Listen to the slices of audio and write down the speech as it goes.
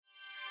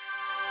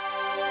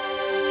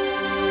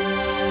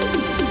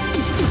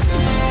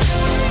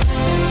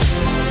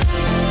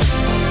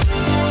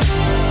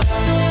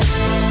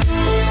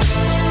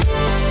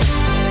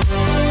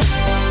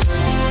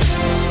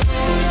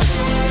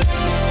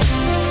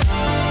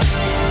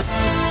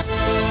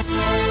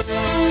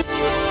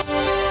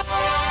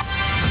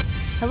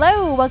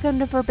Welcome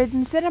to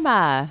Forbidden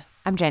Cinema.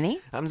 I'm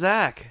Jenny. I'm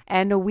Zack.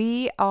 And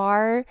we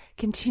are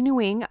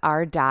continuing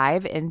our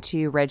dive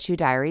into Red Shoe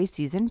Diaries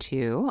Season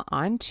 2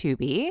 on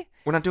Tubi.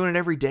 We're not doing it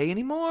every day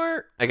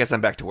anymore. I guess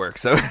I'm back to work,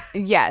 so.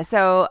 Yeah,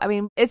 so, I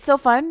mean, it's still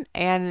fun,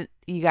 and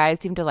you guys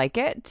seem to like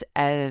it,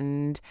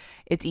 and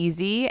it's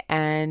easy,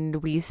 and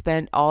we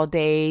spent all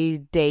day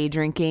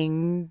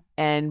drinking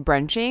and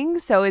brunching,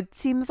 so it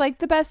seems like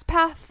the best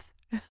path.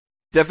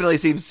 Definitely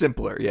seems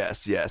simpler.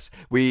 Yes.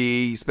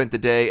 We spent the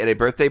day at a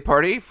birthday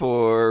party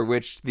for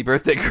which the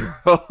birthday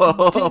girl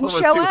was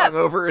too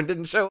hungover and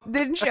didn't show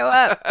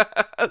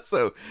up.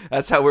 So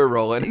that's how we're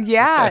rolling.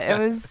 Yeah,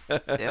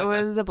 it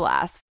was a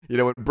blast. You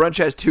know, when brunch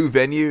has two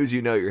venues,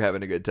 you know you're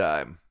having a good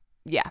time.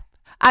 Yeah.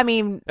 I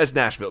mean, that's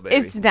Nashville, baby.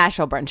 It's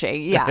Nashville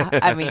brunching. Yeah.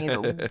 I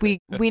mean,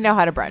 we know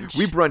how to brunch.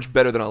 We brunch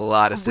better than a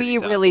lot of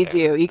cities. We really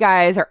do. You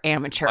guys are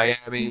amateurs.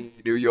 Miami,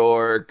 New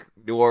York,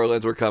 New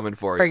Orleans, we're coming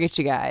for you. Forget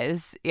you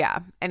guys. Yeah.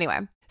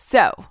 Anyway,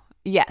 so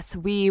yes,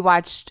 we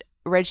watched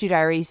Red Shoe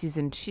Diaries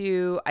Season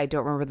 2. I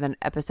don't remember the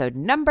episode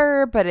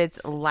number, but it's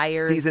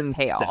Liar's Season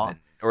Tale. 7.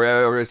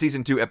 Or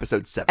Season 2,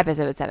 Episode 7.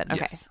 Episode 7.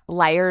 Okay. Yes.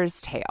 Liar's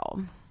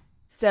Tale.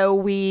 So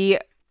we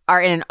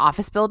are in an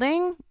office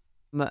building.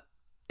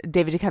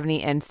 David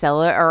Duchovny and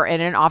Stella are in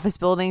an office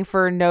building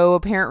for no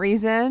apparent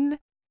reason.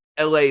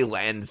 LA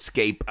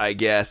landscape, I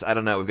guess. I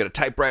don't know. We've got a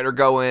typewriter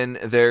going.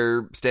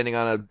 They're standing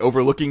on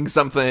overlooking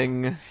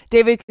something.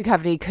 David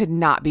Duchovny could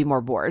not be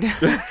more bored.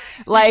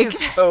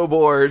 He's so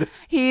bored.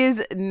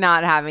 He's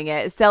not having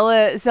it.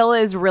 Stella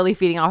is really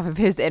feeding off of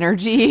his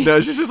energy.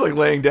 No, she's just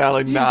laying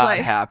down, not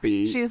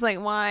happy. She's like,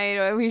 why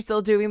are we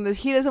still doing this?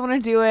 He doesn't want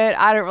to do it.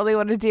 I don't really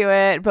want to do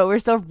it, but we're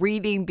still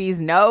reading these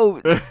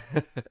notes.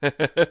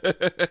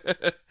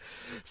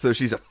 So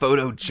she's a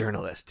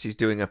photojournalist. She's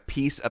doing a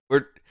piece of...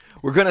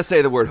 We're going to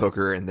say the word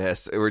hooker in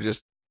this.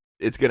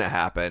 It's going to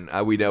happen.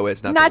 We know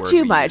it's not the word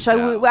too much.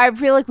 I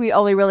feel like we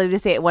only really need to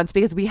say it once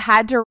because we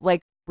had to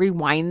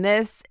rewind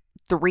this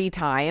 3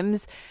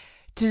 times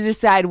to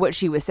decide what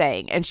she was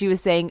saying. And she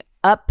was saying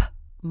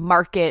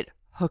upmarket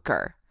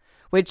hooker,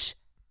 which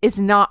is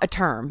not a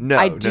term. No,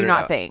 I do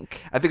not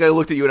think. I think I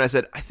looked at you and I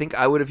said, I think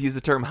I would have used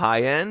the term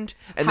high end.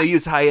 And they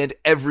use high end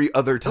every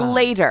other time.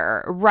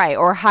 Later, right.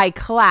 Or high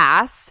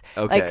class.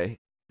 Okay.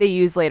 They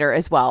use later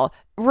as well.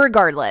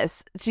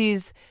 Regardless,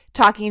 she's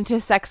talking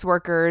to sex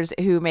workers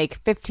who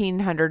make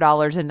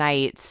 $1,500 a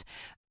night,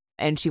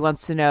 and she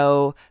wants to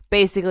know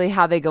basically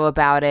how they go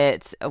about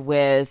it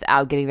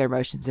without getting their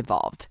emotions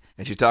involved.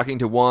 And she's talking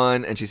to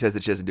one, and she says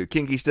that she doesn't do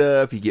kinky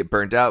stuff. You get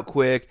burnt out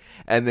quick.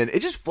 And then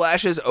it just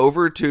flashes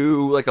over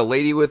to a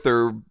lady with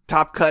her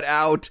top cut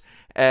out.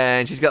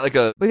 And she's got a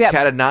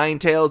cat of 9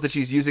 tails that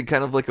she's using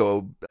kind of like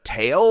a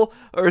tail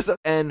or something.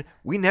 And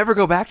we never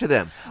go back to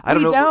them. I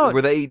don't know.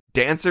 Were they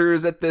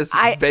dancers at this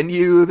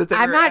venue that they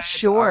were I'm not at?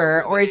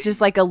 sure. Or it's just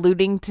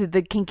alluding to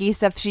the kinky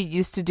stuff she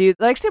used to do.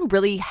 Some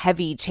really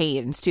heavy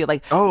chains too.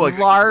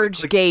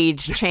 Large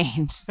gauge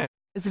chains.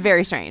 It's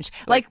very strange.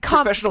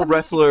 Professional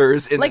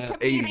wrestlers in the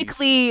 80s.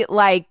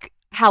 Comedically,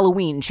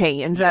 Halloween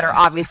chains that are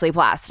obviously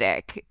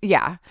plastic.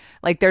 Yeah.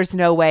 There's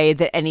no way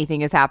that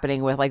anything is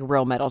happening with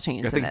real metal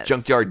chains. I think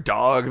Junkyard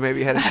Dog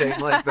maybe had a chain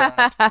like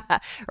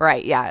that.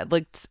 Right. Yeah. It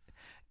looked.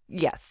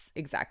 Yes,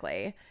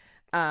 exactly.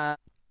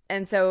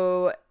 And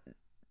so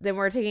then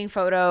we're taking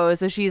photos.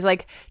 So she's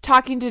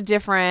talking to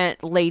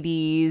different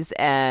ladies,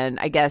 and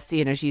I guess,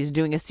 she's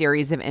doing a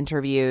series of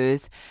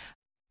interviews.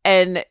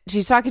 And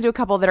she's talking to a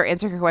couple that are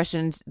answering her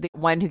questions. The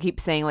one who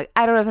keeps saying,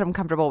 I don't know if I'm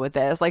comfortable with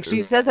this.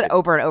 She says it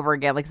over and over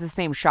again. It's the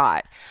same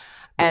shot.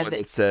 And one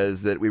that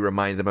says that we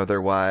remind them of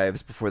their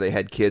wives before they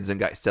had kids and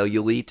got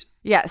cellulite.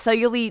 Yeah,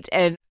 cellulite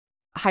and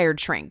hired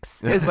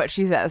shrinks is what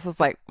she says. It's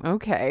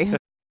okay.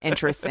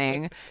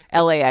 Interesting.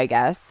 LA, I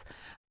guess.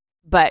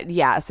 But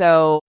yeah,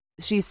 so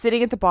she's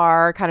sitting at the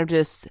bar, kind of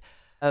just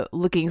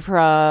looking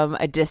from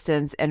a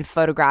distance and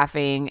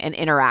photographing an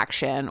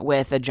interaction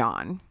with a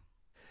John.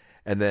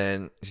 And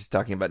then she's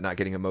talking about not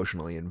getting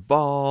emotionally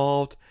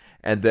involved.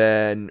 And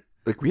then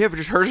we have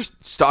just her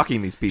just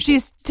stalking these people.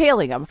 She's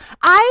tailing them.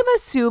 I'm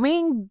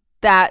assuming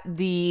that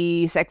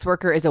the sex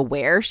worker is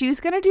aware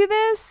she's going to do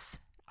this.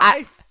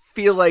 I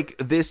feel like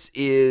this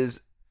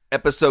is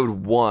episode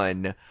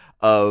 1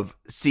 of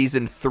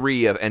season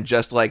 3 of And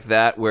Just Like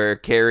That, where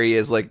Carrie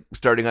is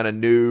starting on a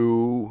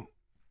new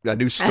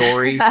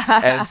story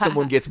and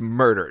someone gets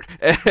murdered.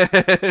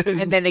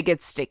 And then it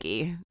gets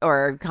sticky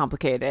or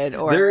complicated.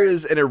 Or there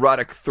is an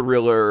erotic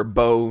thriller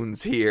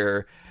bones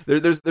here.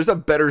 There's a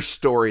better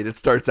story that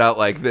starts out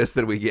like this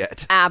than we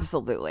get.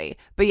 Absolutely.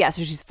 But yeah,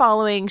 so she's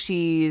following.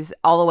 She's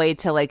all the way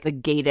to the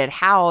gated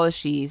house.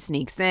 She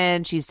sneaks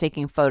in. She's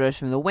taking photos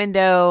from the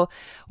window.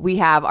 We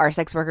have our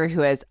sex worker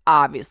who is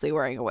obviously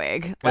wearing a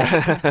wig.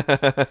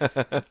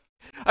 I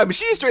mean,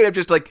 she's straight up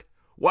just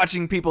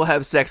watching people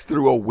have sex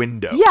through a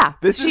window. Yeah,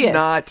 this is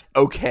not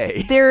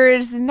okay. There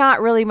is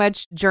not really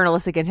much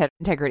journalistic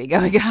integrity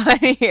going on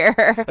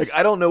here.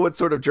 I don't know what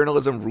sort of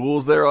journalism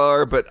rules there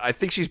are, but I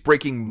think she's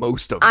breaking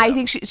most of them. I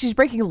think she's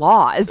breaking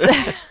laws.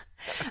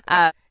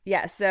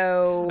 Yeah,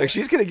 so Like,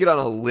 she's gonna get on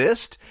a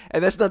list,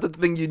 and that's not the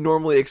thing you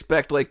normally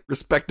expect, like,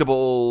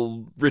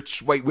 respectable,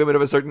 rich white women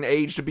of a certain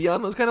age to be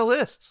on those kind of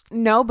lists.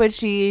 no, but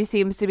she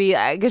seems to be,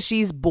 I guess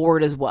she's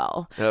bored as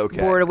well. Okay.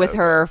 Bored with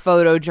her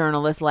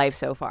photojournalist life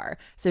so far.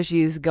 So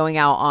she's going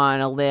out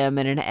on a limb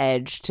and an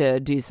edge to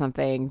do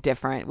something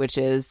different, which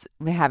is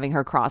having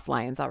her cross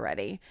lines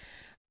already.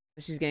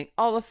 She's getting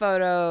all the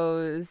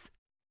photos.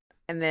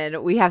 And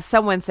then we have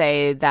someone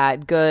say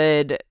that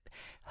good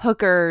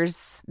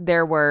hookers,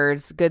 their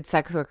words, good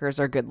sex workers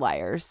are good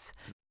liars.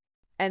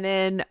 And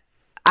then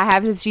I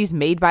have that she's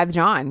made by the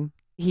John.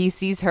 He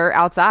sees her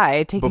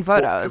outside taking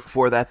photos.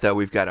 Before that, though,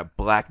 we've got a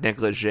black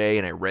negligee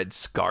and a red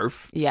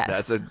scarf. Yes.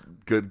 That's a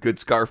good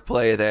scarf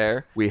play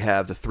there. We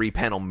have the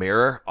 3-panel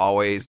mirror,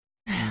 always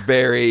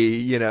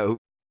very,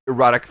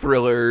 erotic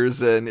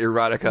thrillers and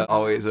erotica,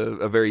 always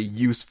a very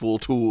useful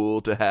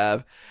tool to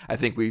have. I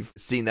think we've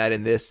seen that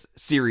in this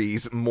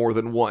series more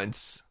than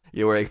once.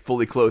 Where a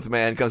fully clothed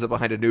man comes up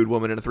behind a nude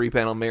woman in a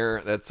 3-panel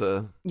mirror. That's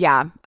a...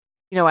 Yeah.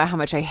 You know how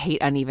much I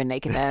hate uneven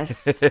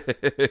nakedness.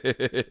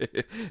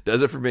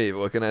 Does it for me, but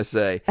what can I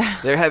say?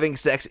 They're having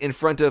sex in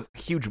front of a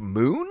huge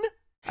moon?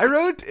 I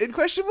wrote in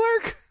question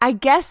mark? I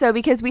guess so,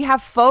 because we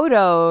have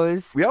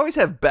photos. We always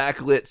have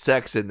backlit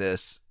sex in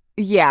this.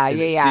 Yeah.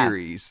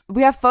 Series.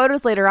 We have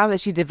photos later on that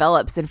she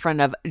develops in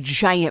front of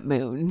giant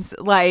moons.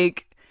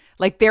 Like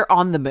they're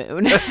on the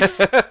moon.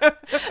 I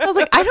was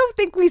like, I don't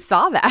think we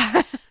saw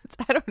that.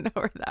 I don't know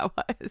where that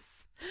was.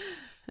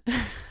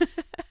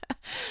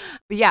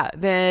 But yeah,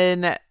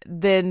 then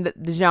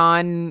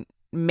John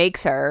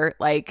makes her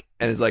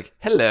and is like,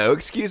 hello,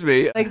 excuse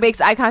me, makes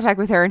eye contact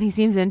with her, and he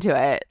seems into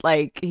it.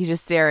 He's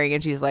just staring,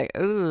 and she's like,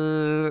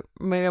 ooh,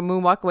 I'm gonna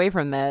walk away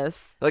from this.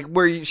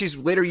 She's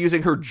later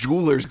using her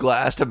jeweler's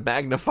glass to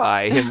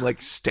magnify him,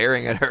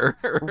 staring at her,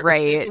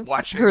 right?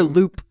 Watching her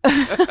loop.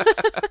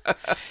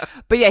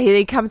 But yeah,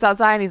 he comes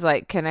outside and he's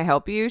like, can I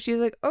help you? She's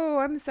like, oh,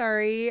 I'm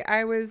sorry,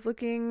 I was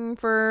looking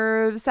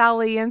for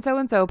Sally and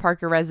so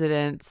Parker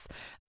residence.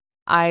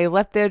 I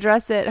left the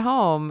address at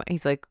home.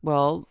 He's like,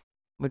 well,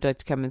 would you like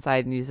to come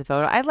inside and use the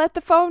phone? I left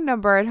the phone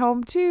number at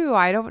home too.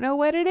 I don't know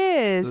what it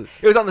is.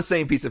 It was on the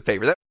same piece of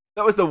paper. That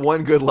was the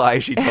one good lie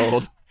she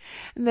told.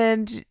 And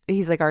then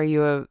he's like, are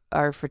you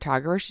our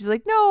photographer? She's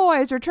like, no, I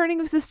was returning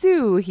with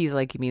Sue. He's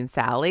like, you mean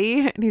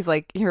Sally? And he's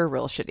like, you're a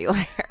real shitty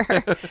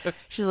liar.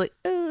 She's like,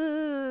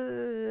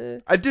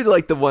 I did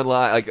like the one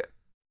lie,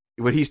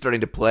 when he's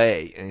starting to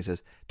play, and he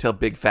says, tell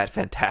big, fat,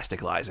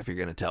 fantastic lies if you're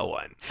going to tell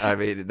one. I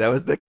mean,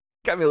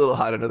 got me a little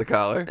hot under the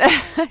collar.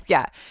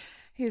 Yeah.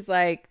 He's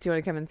like, do you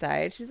want to come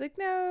inside? She's like,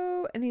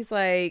 no. And he's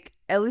like,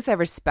 at least I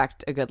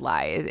respect a good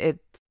lie.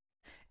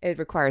 It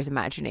requires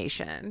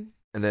imagination.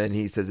 And then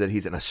he says that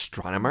he's an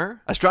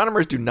astronomer.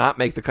 Astronomers do not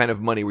make the kind of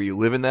money where you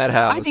live in that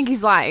house. I think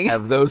he's lying.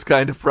 Have those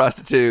kind of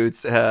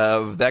prostitutes,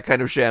 have that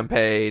kind of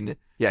champagne.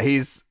 Yeah,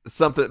 he's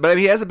something. But I mean,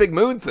 he has a big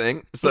moon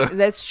thing. So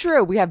that's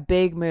true. We have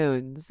big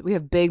moons. We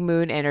have big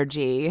moon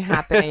energy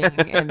happening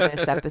in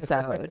this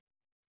episode.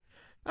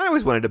 I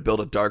always wanted to build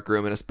a dark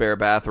room and a spare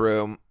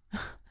bathroom.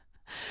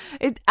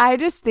 I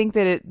just think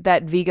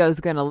that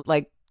Vigo's gonna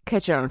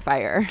catch it on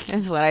fire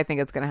is what I think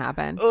it's gonna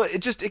happen.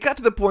 It got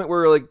to the point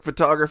where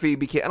photography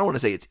became, I don't want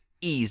to say it's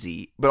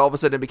easy, but all of a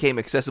sudden it became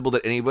accessible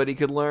that anybody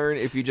could learn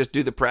if you just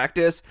do the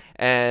practice.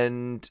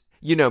 And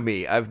you know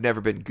me, I've never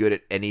been good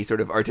at any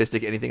sort of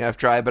artistic anything I've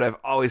tried, but I've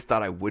always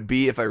thought I would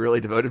be if I really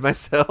devoted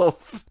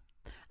myself.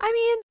 I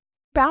mean,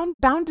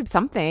 bound to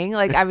something.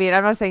 I mean,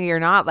 I'm not saying you're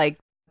not. It's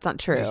not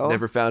true. I just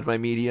never found my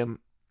medium.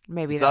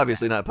 Maybe it's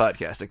obviously not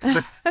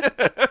podcasting.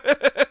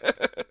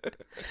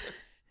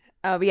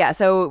 But yeah,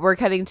 so we're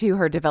cutting to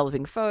her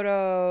developing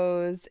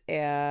photos,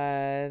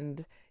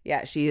 and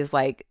yeah, she is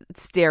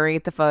staring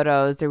at the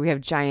photos. There we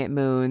have giant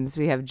moons,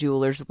 we have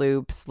jeweler's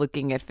loops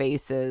looking at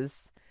faces.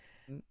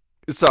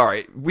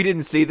 Sorry, we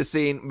didn't see the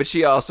scene, but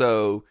she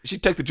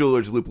took the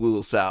jeweler's loop a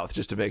little south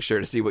just to make sure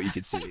to see what you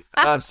could see.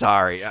 I'm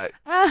sorry.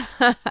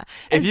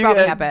 If you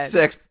got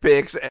sex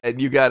pics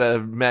and you got a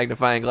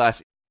magnifying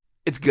glass,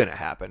 it's gonna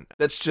happen.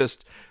 That's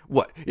just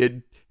what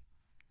it.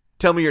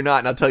 Tell me you're not,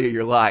 and I'll tell you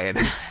you're lying.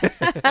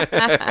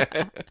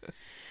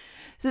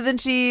 So then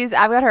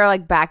I've got her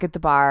back at the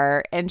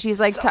bar, and she's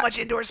like, so much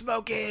indoor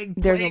smoking.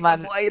 There's a lot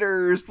of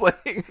lighters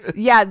playing.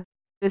 Yeah,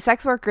 the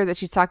sex worker that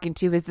she's talking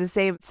to is the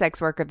same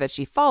sex worker that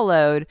she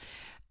followed,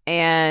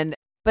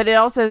 but it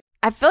also,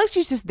 I feel like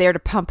she's just there to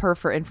pump her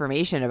for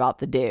information about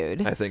the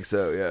dude. I think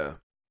so, yeah.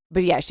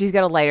 But yeah, she's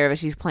got a lighter that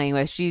she's playing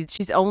with.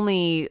 She's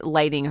only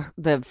lighting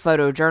the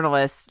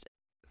photojournalist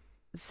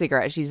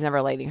cigarette. She's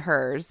never lighting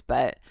hers,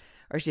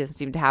 or she doesn't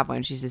seem to have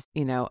one. She's just,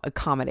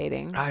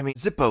 accommodating. I mean,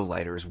 Zippo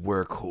lighters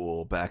were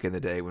cool back in the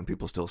day when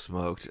people still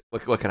smoked.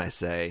 What can I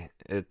say?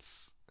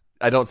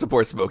 I don't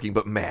support smoking,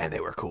 but man,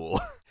 they were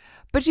cool.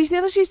 But she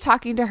seems like she's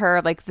talking to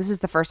her, this is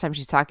the first time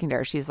she's talking to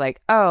her. She's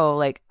like,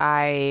 oh,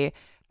 I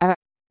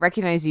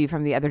recognize you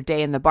from the other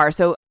day in the bar.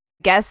 So I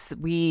guess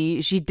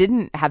she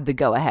didn't have the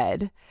go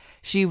ahead.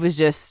 She was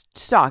just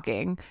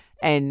stalking.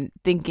 and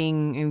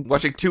thinking and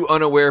watching two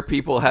unaware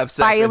people have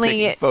sex and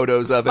taking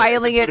photos of it,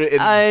 filing it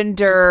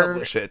under,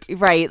 publish it.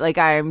 Right, like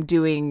I'm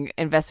doing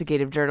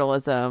investigative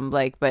journalism,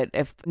 like, but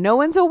if no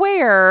one's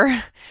aware,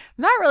 I'm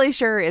not really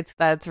sure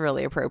that's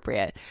really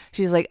appropriate.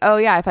 She's like, oh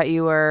yeah, I thought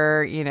you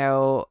were,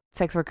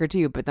 sex worker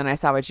too, but then I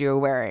saw what you were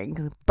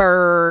wearing.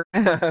 Burr.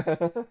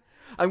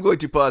 I'm going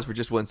to pause for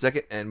just 1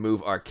 second and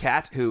move our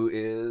cat, who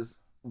is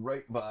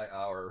right by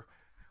our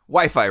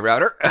Wi-Fi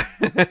router.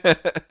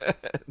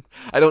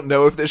 I don't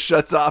know if this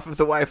shuts off if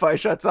the Wi-Fi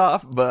shuts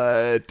off,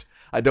 but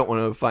I don't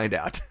want to find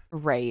out.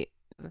 Right.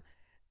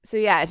 So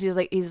yeah, she's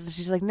like,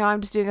 no,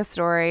 I'm just doing a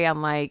story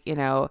on like,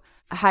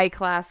 high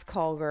class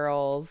call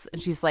girls,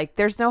 and she's like,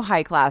 there's no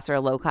high class or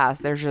low class.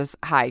 There's just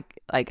high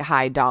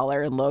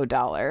dollar and low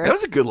dollar. That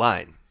was a good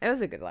line. It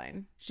was a good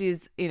line. She's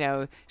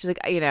like,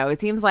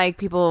 it seems like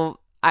people.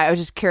 I was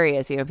just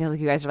curious, it feels like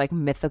you guys are like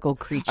mythical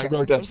creatures. I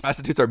wrote that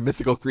prostitutes are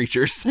mythical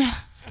creatures.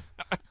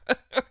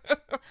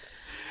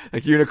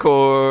 Like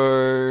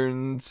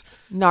unicorns,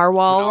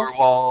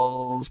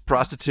 narwhals,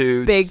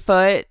 prostitutes,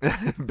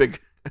 Bigfoot,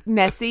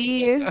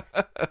 Nessie.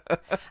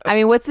 I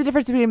mean, what's the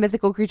difference between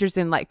mythical creatures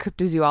and like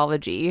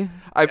cryptozoology?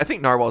 I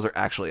think narwhals are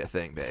actually a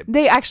thing, babe.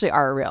 They actually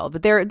are real,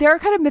 but they're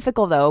kind of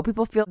mythical though.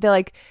 People feel they're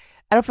like,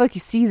 I don't feel like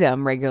you see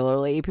them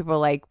regularly. People are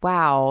like,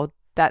 wow,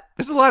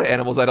 there's a lot of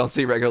animals I don't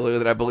see regularly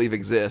that I believe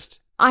exist.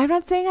 I'm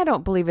not saying I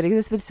don't believe it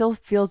exists, but it still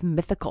feels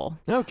mythical.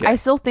 Okay. I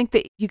still think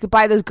that you could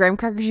buy those graham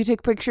crackers you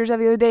took pictures of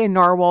the other day, and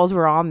narwhals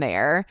were on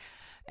there.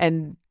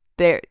 And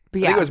I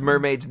think it was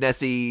mermaids,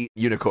 Nessie,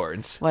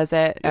 unicorns. Was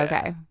it? Yeah.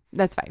 Okay.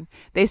 That's fine.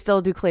 They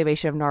still do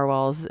claymation of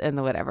narwhals and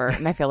the whatever.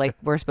 And I feel like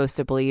we're supposed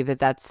to believe that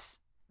that's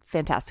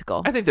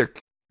fantastical. I think they're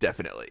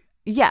definitely.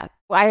 Yeah.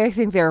 I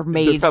think they're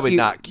made. They're probably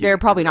not cute. They're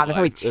probably not. They're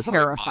probably They're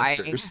terrifying.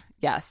 monsters.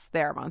 Yes,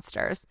 they are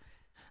monsters.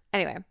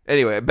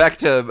 Anyway, back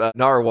to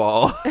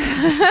Narwhal.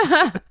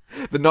 The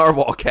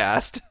Narwhal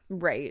cast.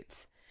 Right.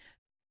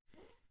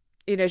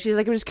 She's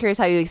like, I'm just curious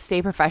how you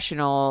stay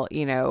professional,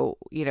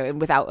 and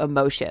without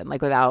emotion,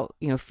 like without,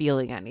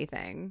 feeling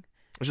anything.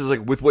 She's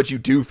like, with what you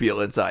do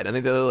feel inside. I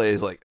think the other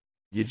lady's like,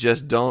 you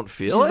just don't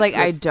feel it? She's like,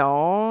 I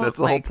don't. That's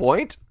the whole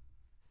point?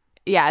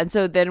 Yeah, and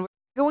so then we're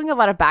going a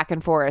lot of back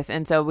and forth,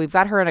 and so we've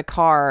got her in a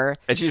car.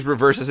 And she just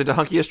reverses into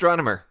hunky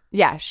astronomer.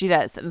 Yeah, she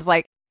does. And it's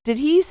like, did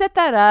he set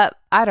that up?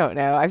 I don't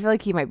know. I feel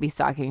like he might be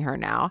stalking her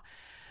now.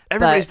 I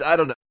don't know.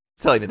 I'm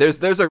telling you,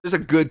 there's a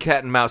good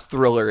cat and mouse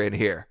thriller in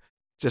here.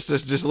 Just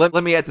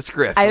let me at the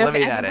script. I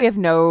think we have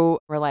no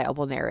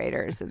reliable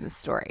narrators in this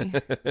story,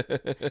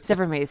 except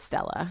for maybe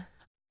Stella.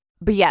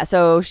 But yeah,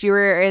 so she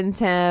rear-ends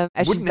him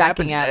as she's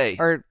backing up,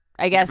 or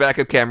I guess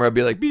backup camera would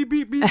be like beep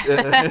beep beep.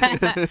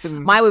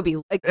 Mine would be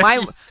like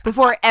mine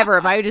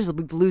would just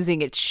be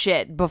losing its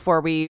shit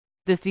before we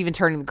just even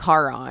turning the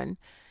car on.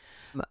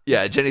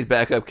 Yeah, Jenny's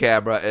backup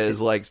camera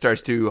is like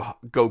starts to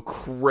go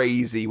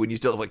crazy when you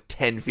still have like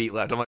 10 feet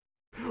left. I'm like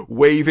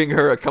waving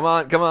her, come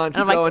on, keep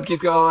going,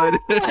 keep going.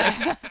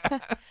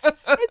 It's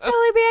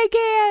telling me I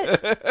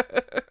can't.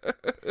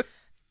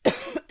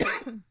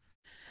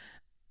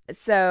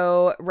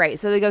 So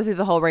they go through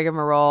the whole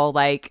rigmarole.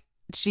 Like,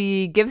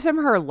 she gives him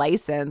her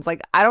license.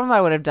 Like, I don't know,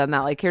 I would have done that.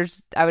 Like,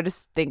 I would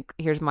just think,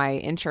 here's my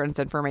insurance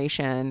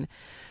information.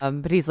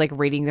 But he's like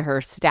reading her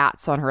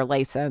stats on her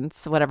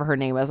license, whatever her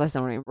name was. I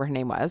don't remember what her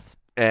name was.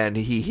 And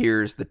he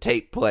hears the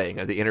tape playing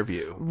of the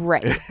interview.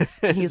 Right.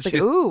 He's like,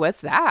 ooh,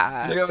 what's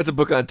that? Like, oh, it's a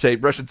book on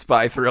tape, Russian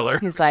spy thriller.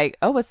 He's like,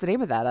 oh, what's the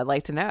name of that? I'd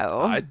like to know.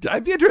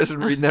 I'd be interested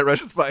in reading that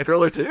Russian spy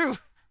thriller too.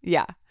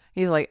 Yeah.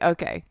 He's like,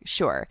 okay,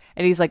 sure.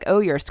 And he's like, oh,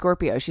 you're a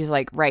Scorpio. She's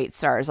like, right,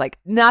 stars. Like,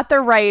 not the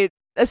right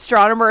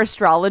astronomer,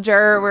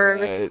 astrologer.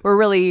 Right. We're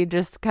really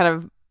just kind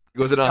of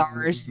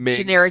stars,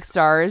 generic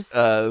stars.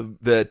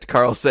 That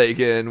Carl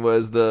Sagan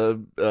was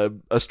the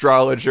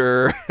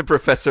astrologer,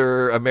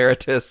 professor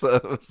emeritus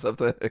of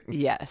something.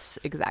 Yes,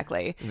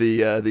 exactly.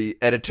 The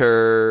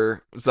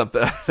editor,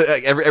 something.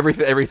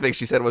 Everything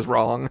she said was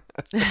wrong.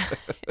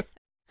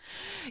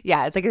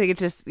 Yeah, I think it's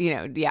just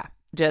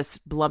just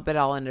lump it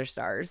all under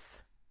stars.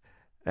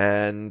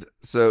 And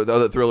so the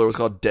other thriller was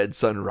called Dead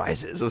Sun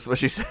Rises. That's what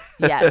she said.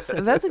 Yes,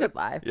 that's a good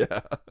lie. Yeah.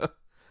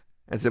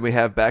 And then we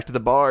have back to the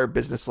bar.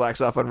 Business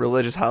slacks off on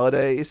religious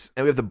holidays.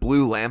 And we have the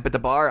blue lamp at the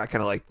bar. I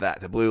kind of like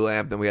that. The blue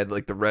lamp. Then we had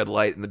like the red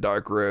light in the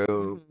dark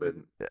room.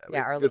 And,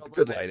 our little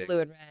blue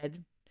and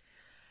red.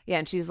 Yeah,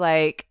 and she's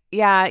like,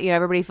 yeah,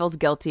 everybody feels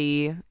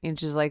guilty. And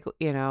she's like,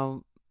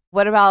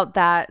 what about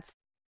that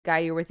guy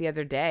you were with the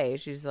other day?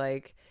 She's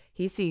like,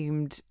 he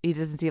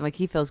doesn't seem like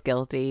he feels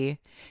guilty.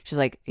 She's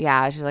like,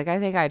 I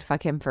think I'd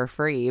fuck him for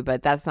free,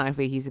 but that's not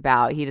what he's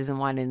about. He doesn't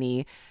want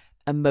any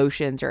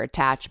emotions or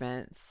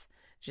attachments.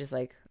 She's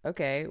like,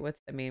 okay, what's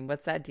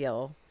that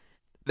deal?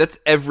 That's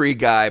every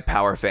guy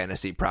power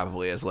fantasy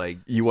probably is like,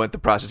 you want the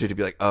prostitute to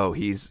be like, oh,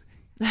 he's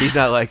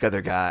not like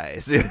other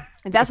guys.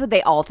 And that's what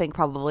they all think,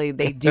 probably.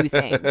 They do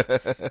think.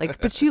 Like,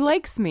 but she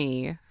likes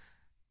me.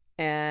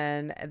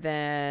 And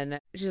then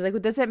she's like,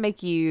 well, does that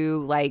make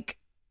you like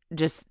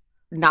just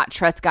not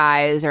trust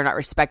guys or not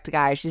respect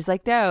guys? She's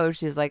like, no.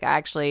 She's like,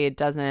 actually, it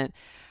doesn't.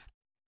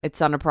 it's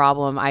not a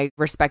problem. I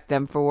respect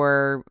them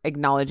for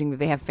acknowledging that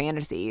they have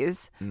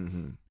fantasies.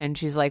 Mm-hmm. And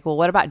she's like, well,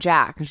 what about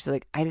Jack? And she's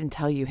like, I didn't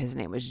tell you his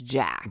name was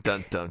Jack.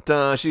 Dun, dun,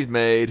 dun. She's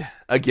made.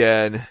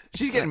 Again.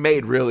 She's getting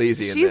made real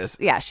easy in this.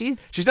 Yeah, she's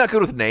not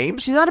good with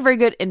names. She's not a very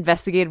good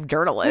investigative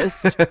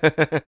journalist.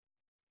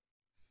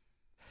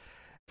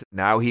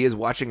 Now he is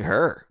watching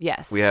her.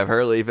 Yes. We have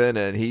her leaving,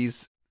 and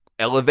he's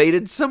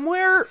elevated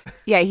somewhere.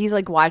 Yeah, he's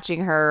like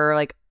watching her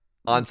like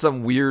on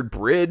some weird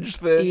bridge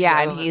thing. Yeah,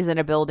 and he's in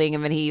a building,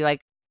 and then he like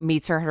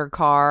meets her at her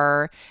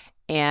car,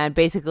 and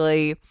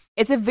basically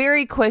it's a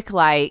very quick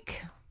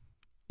like,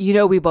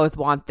 we both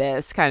want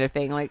this kind of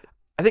thing. Like,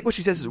 I think what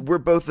she says is, we're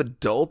both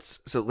adults,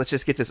 so let's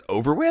just get this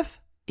over with.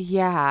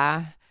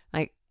 Yeah,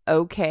 like,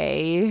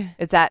 okay,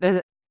 it's that.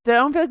 I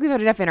don't feel like we've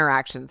had enough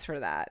interactions for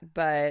that,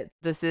 but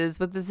this is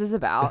what this is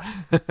about,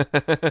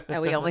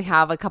 and we only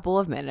have a couple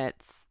of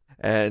minutes.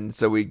 And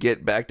so we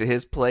get back to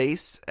his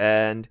place,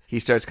 and he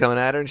starts coming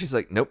at her, and she's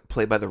like, nope,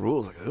 play by the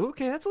rules. Like,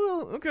 okay, that's a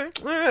little,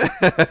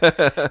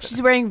 okay.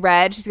 She's wearing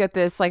red. She's got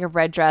this, like, a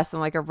red dress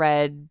and, like, a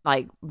red,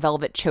 like,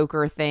 velvet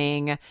choker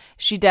thing.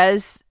 She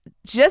does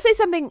say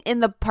something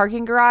in the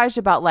parking garage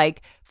about,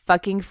 like,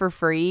 fucking for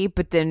free,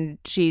 but then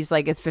she's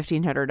like, it's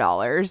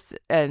 $1,500,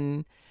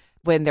 and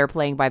when they're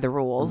playing by the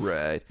rules.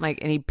 Right. Like,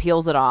 and he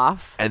peels it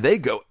off. And they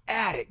go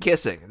at it,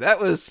 kissing. I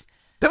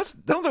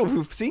don't know if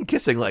we've seen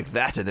kissing like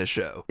that in this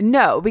show.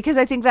 No, because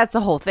I think that's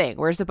the whole thing.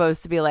 We're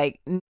supposed to be like,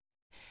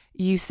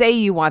 you say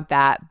you want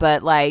that,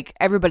 but like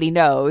everybody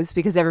knows,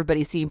 because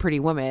everybody's seen Pretty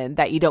Woman,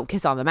 that you don't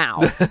kiss on the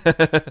mouth.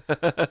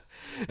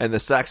 And the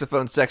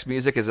saxophone sex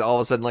music is all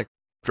of a sudden like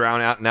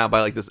drowned out now by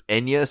like this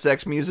Enya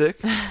sex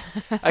music.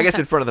 I guess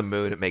in front of the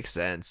moon, it makes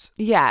sense.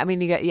 Yeah, I mean,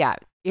 you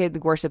had to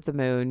worship the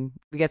moon.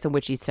 We got some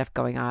witchy stuff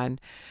going on.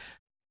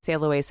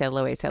 Sail away, sail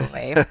away, sail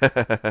away.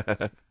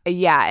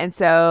 Yeah,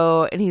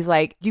 and he's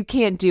like, you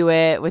can't do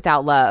it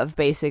without love,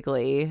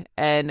 basically.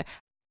 And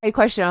I had a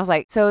question. I was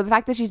like, so the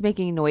fact that she's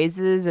making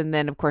noises, and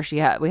then of course we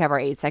have our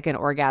 8-second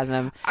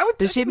orgasm.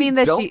 Does she mean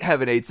that she don't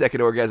have an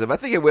 8-second orgasm? I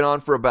think it went on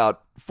for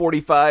about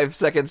 45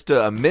 seconds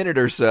to a minute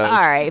or so. All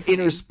right,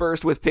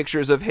 interspersed with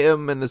pictures of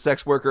him and the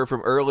sex worker from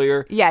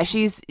earlier. Yeah,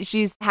 she's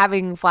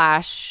having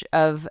flash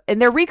of,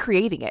 and they're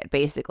recreating it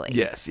basically.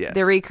 Yes,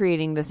 they're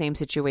recreating the same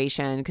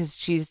situation because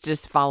she's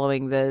just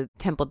following the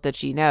template that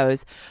she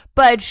knows,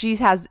 but she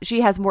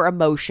has more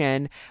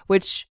emotion,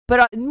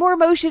 but more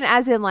emotion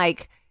as in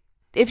like,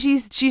 if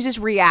she's just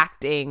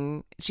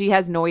reacting, she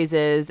has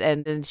noises,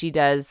 and then she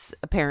does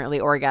apparently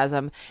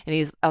orgasm, and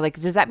I was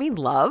like, does that mean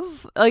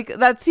love? Like,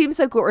 that seems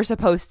like what we're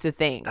supposed to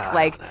think.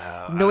 Like,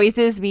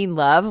 noises mean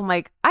love. I'm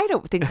like, I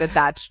don't think that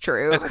that's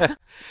true.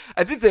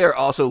 I think they are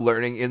also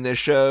learning in this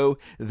show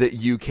that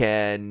you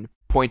can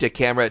point a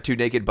camera at two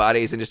naked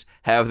bodies and just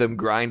have them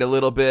grind a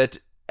little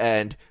bit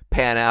and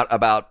pan out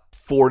about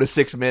 4 to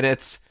 6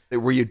 minutes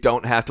where you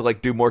don't have to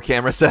like do more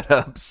camera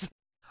setups.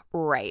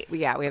 Right.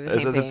 Yeah, we have the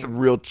same thing. That's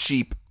real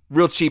cheap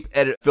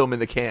edit film in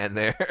the can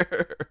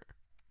there.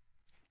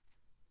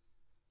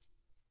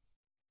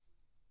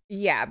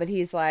 Yeah, but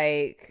he's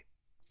like...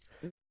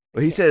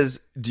 Well, he says,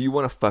 do you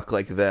want to fuck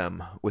like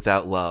them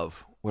without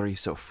love? What are you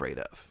so afraid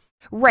of?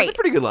 Right. That's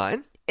a pretty good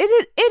line.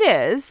 It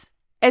is.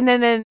 And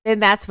then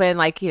that's when,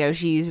 like,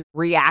 she's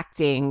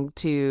reacting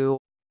to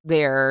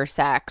their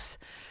sex.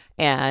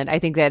 And I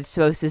think that's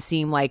supposed to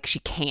seem like she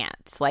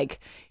can't. Like,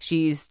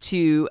 she's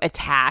too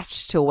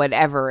attached to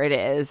whatever it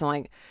is. I'm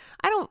like,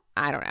 I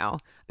don't know.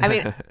 I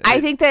mean, I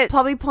think that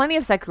probably plenty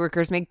of sex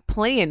workers make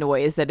plenty of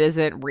noise that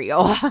isn't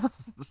real.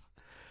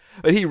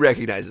 But he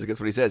recognizes, because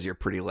what he says, you're a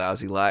pretty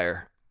lousy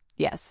liar.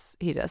 Yes,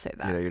 he does say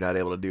that. You're not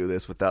able to do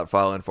this without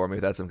falling for me,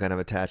 without some kind of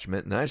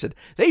attachment. And I said,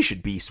 they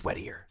should be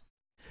sweatier.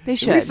 They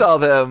should. And we saw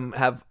them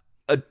have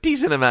a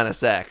decent amount of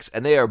sex,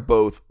 and they are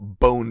both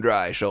bone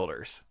dry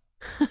shoulders.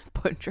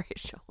 Bone dry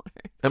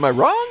shoulders. Am I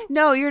wrong?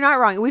 No, you're not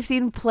wrong. We've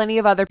seen plenty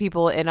of other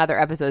people in other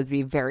episodes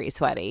be very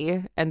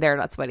sweaty, and they're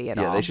not sweaty at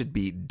all. Yeah, they should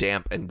be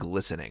damp and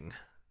glistening.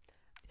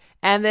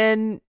 And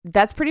then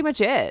that's pretty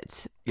much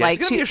it. Yeah, like,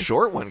 it's going to be a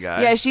short one,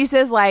 guys. Yeah, she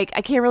says, like,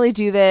 I can't really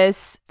do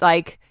this.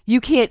 Like, you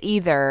can't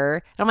either.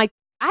 And I'm like,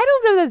 I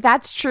don't know that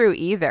that's true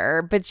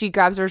either. But she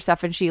grabs her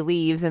stuff and she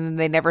leaves, and then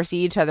they never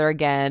see each other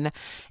again.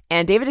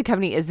 And David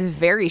Duchovny is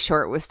very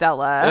short with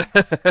Stella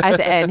at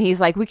the end. He's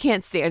like, we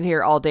can't stand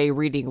here all day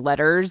reading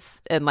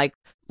letters, and like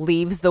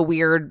leaves the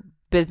weird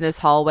business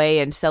hallway,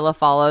 and Stella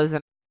follows.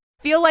 And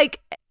I feel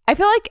like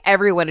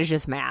everyone is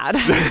just mad.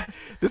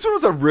 This one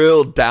was a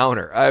real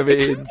downer. I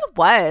mean, it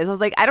was. I was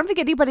like, I don't think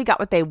anybody got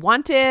what they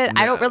wanted. No.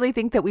 I don't really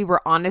think that we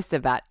were honest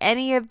about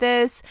any of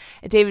this.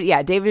 David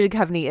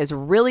Duchovny is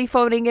really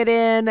phoning it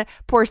in.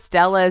 Poor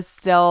Stella's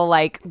still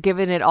like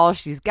giving it all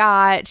she's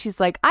got. She's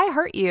like, I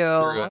hurt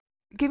you.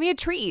 Give me a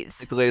treat.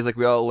 Like the lady's like,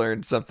 we all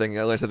learned something.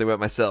 I learned something about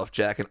myself,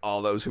 Jack, and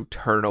all those who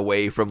turn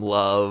away from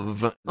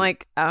love.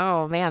 Like,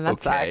 oh man, that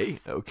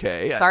sucks.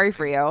 Okay. Sorry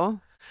for you.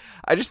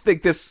 I just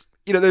think this,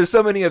 there's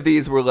so many of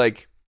these where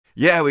like,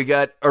 yeah, we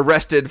got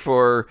arrested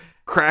for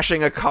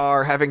crashing a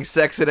car, having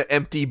sex in an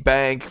empty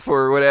bank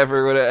for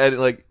whatever, and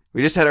like,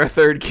 we just had our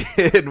third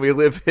kid and we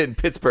live in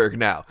Pittsburgh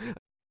now.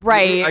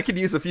 Right. I could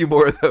use a few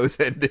more of those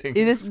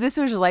endings. This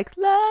was just like,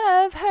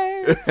 love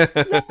hurts.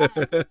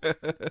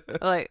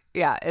 Like,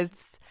 yeah,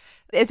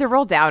 it's a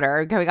real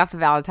downer coming off of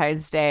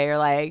Valentine's Day. You're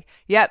like,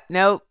 yep,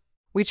 nope,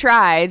 we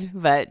tried,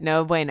 but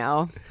no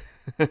bueno.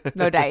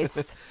 No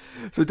dice.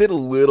 So I did a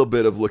little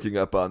bit of looking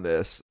up on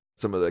this.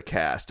 Some of the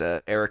cast.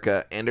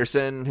 Erica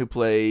Anderson, who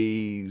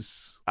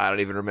plays, I don't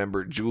even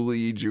remember,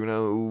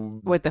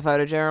 Juno. With the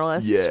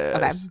photojournalist? Yes.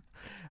 Okay.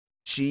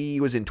 She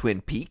was in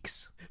Twin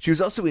Peaks. She was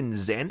also in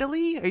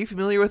Xandalee. Are you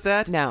familiar with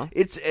that? No.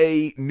 It's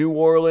a New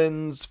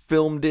Orleans,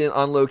 filmed in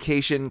on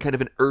location, kind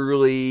of an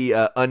early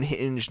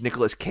unhinged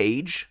Nicolas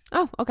Cage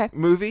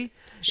movie.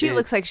 She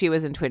looks like she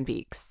was in Twin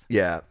Peaks.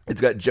 Yeah.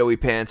 It's got Joey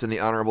Pants and the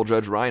Honorable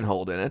Judge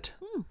Reinhold in it.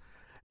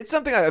 It's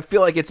something I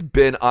feel like it's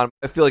been on.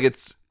 I feel like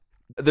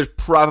there's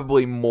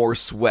probably more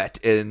sweat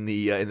in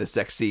the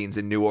sex scenes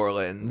in New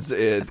Orleans.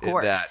 Of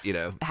course. In that,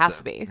 It has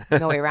to be.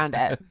 No way around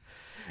it.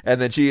 And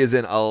then she is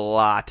in a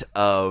lot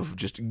of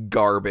just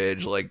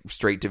garbage, like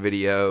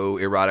straight-to-video,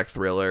 erotic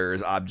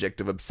thrillers, Object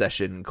of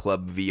Obsession,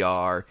 Club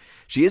VR.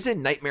 She is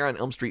in Nightmare on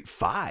Elm Street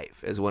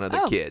 5 as one of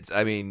the kids.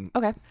 I mean,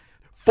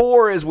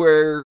 4 is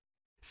where...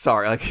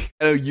 Sorry, like,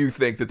 I know you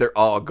think that they're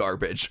all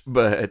garbage,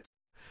 but...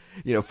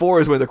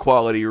 4 is when the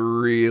quality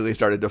really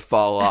started to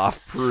fall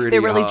off pretty They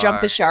really hard.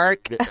 jumped the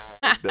shark.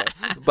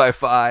 By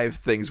 5,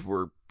 things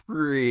were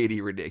pretty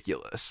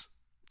ridiculous.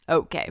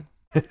 Okay.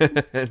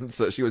 And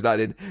so she was not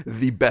in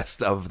the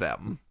best of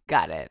them.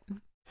 Got it.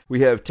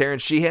 We have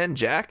Terrence Sheehan,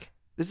 Jack.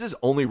 This is his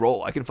only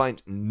role. I can find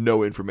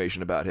no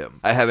information about him.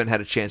 I haven't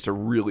had a chance to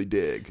really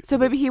dig. So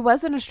maybe he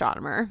was an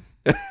astronomer.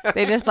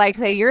 They just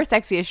say, you're a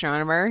sexy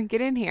astronomer. Get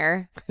in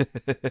here.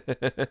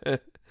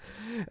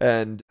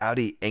 And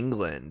Audie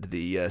England,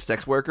 the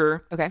sex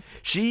worker. Okay.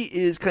 She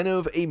is kind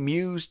of a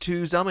muse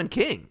to Zalman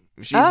King.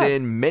 She's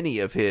in many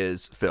of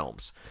his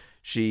films.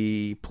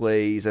 She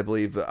plays, I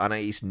believe,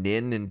 Anais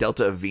Nin in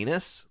Delta of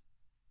Venus,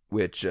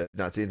 which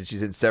not saying that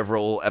she's in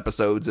several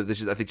episodes of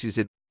this. I think she's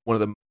in one of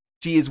them.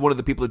 She is one of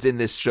the people that's in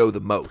this show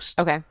the most.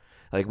 Okay.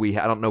 Like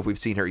I don't know if we've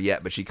seen her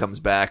yet, but she comes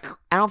back.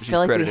 I don't feel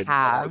like we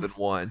have more than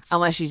once,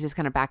 unless she's just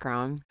kind of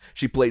background.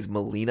 She plays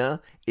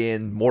Melina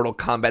in Mortal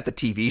Kombat, the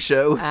TV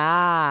show.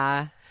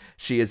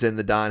 She is in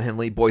the Don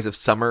Henley Boys of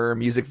Summer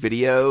music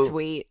video.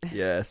 Sweet.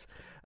 Yes.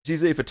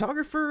 She's a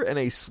photographer and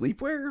a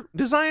sleepwear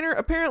designer,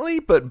 apparently,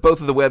 but both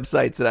of the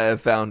websites that I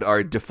have found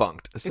are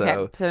defunct.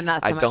 So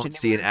not so I much don't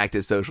see an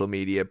active social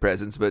media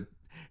presence, but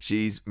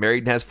she's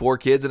married and has 4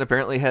 kids and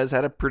apparently has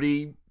had a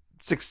pretty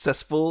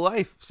successful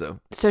life. So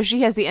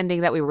she has the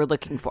ending that we were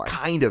looking for.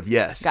 Kind of,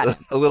 yes. Got it.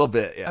 A little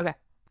bit, yeah. Okay,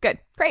 good.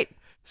 Great.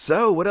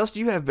 So what else do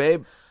you have,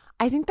 babe?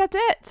 I think that's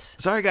it.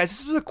 Sorry, guys.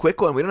 This was a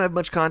quick one. We don't have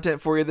much content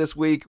for you this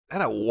week.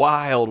 Had a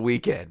wild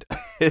weekend.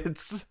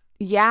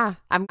 Yeah,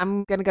 I'm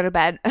going to go to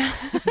bed.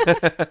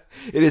 It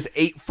is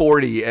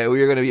 8:40 and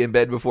we are going to be in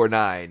bed before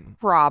 9.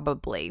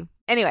 Probably.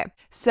 Anyway,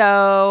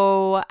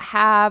 so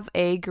have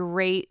a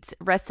great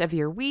rest of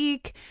your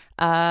week.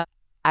 I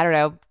don't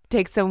know.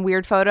 Take some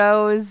weird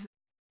photos.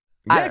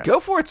 Yeah, go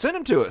for it. Send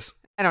them to us.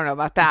 I don't know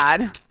about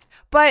that.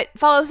 But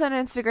follow us on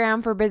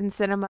Instagram, Forbidden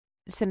Cinema.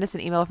 Send us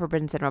an email,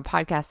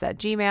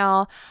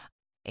 forbiddencinemapodcast@gmail.com.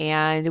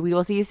 And we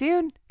will see you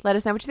soon. Let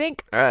us know what you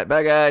think. All right.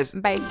 Bye, guys.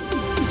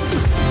 Bye.